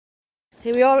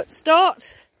Here we are at the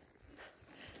start.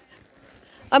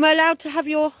 Am I allowed to have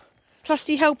your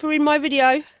trusty helper in my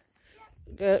video?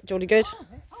 Jolly good.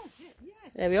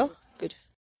 There we are. Good.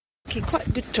 Okay, quite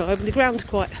a good time. The ground's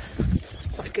quite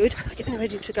good. Getting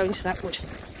ready to go into that wood.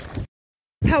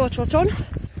 Power trot on.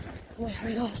 We're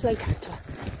having our slow canter.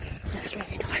 That's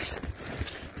really nice.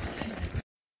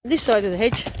 This side of the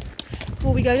hedge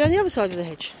before we go down the other side of the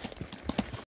hedge.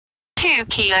 2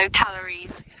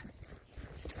 kilocalories.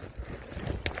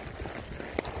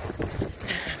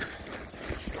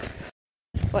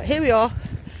 Right, here we are.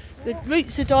 The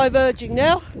routes are diverging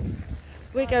now.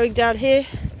 We're going down here.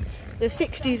 The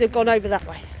 60s have gone over that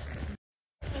way.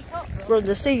 We're on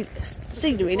the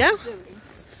scenery now.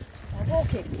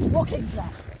 Walking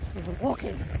flat.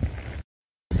 Walking.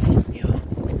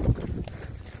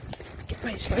 Get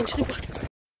ready to go into the wood.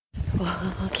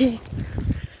 Walking.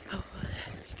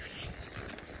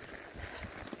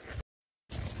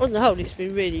 On the whole, it's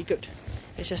been really good.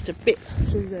 It's just a bit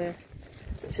through there.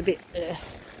 It's a bit,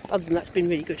 other than that, it's been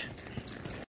really good.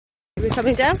 We're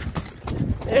coming down.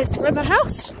 There's the Braemore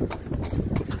house. And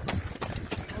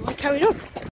we're carrying on.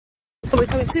 And we're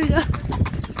coming through the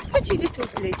pretty little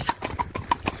village.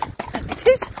 And it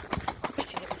is a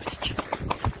pretty little village.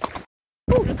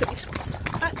 Oh, look at this one.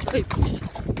 That's very pretty.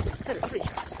 That's lovely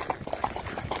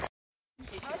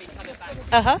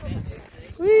house.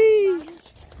 Whee!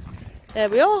 There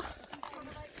we are.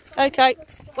 Okay.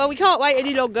 Well, we can't wait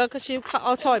any longer because she'll cut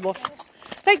our time off.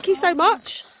 Thank you so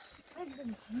much.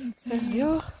 There we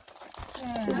are.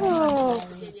 Oh.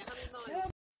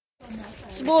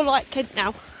 It's more like Kent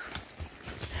now.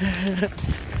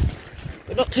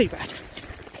 But not too bad.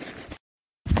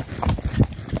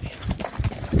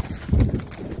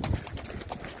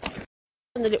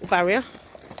 And the little barrier.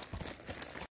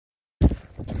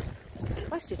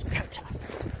 That's just a character.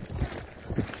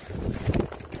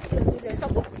 There's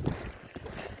somewhere.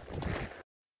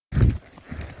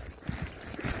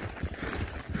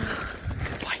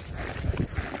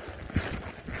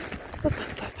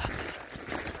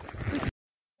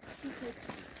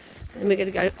 And we're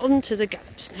going to go onto the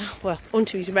gallops now. Well,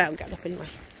 onto his round gallop anyway.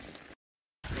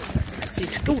 It's his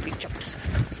schooling jumps.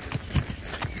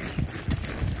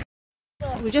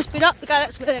 We've just been up the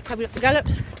gallops, but they're coming up the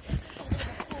gallops.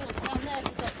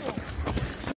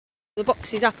 The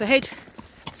box is up ahead,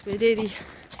 so we're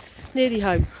nearly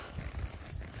home.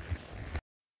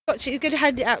 You're going to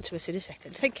hand it out to us in a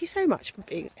second. Thank you so much for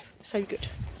being so good.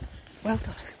 Well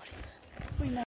done, everybody.